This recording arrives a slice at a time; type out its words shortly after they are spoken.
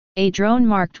A drone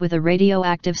marked with a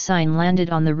radioactive sign landed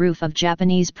on the roof of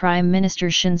Japanese Prime Minister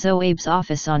Shinzo Abe's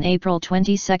office on April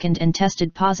 22 and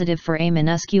tested positive for a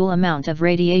minuscule amount of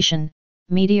radiation,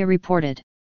 media reported.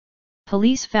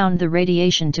 Police found the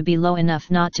radiation to be low enough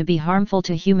not to be harmful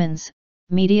to humans,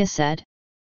 media said.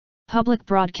 Public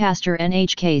broadcaster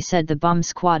NHK said the bomb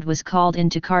squad was called in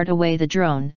to cart away the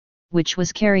drone, which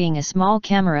was carrying a small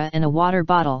camera and a water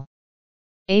bottle.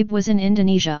 Abe was in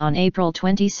Indonesia on April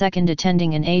 22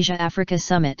 attending an Asia-Africa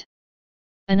summit.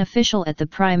 An official at the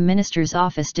Prime Minister's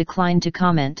office declined to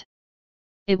comment.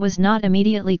 It was not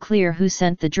immediately clear who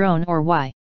sent the drone or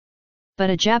why. But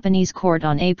a Japanese court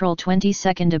on April 22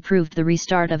 approved the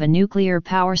restart of a nuclear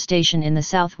power station in the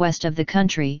southwest of the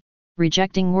country,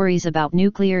 rejecting worries about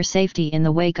nuclear safety in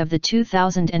the wake of the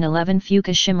 2011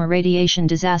 Fukushima radiation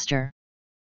disaster.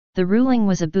 The ruling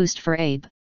was a boost for Abe,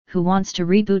 who wants to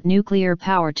reboot nuclear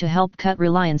power to help cut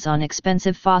reliance on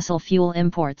expensive fossil fuel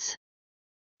imports.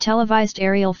 Televised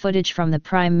aerial footage from the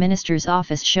Prime Minister's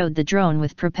office showed the drone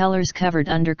with propellers covered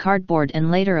under cardboard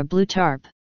and later a blue tarp.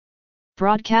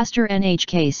 Broadcaster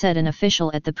NHK said an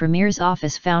official at the Premier's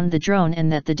office found the drone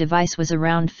and that the device was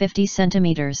around 50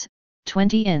 centimeters,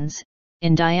 20 inches,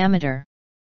 in diameter.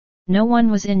 No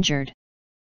one was injured.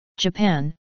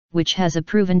 Japan, which has a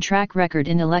proven track record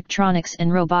in electronics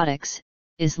and robotics,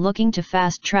 is looking to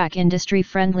fast-track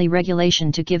industry-friendly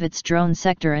regulation to give its drone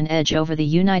sector an edge over the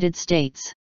United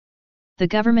States. The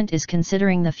government is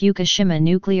considering the Fukushima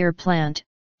nuclear plant,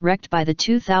 wrecked by the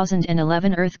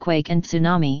 2011 earthquake and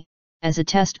tsunami, as a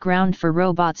test ground for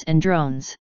robots and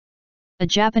drones. A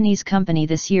Japanese company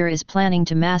this year is planning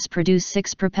to mass-produce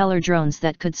 6 propeller drones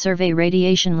that could survey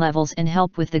radiation levels and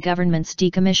help with the government's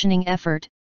decommissioning effort,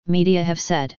 media have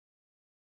said.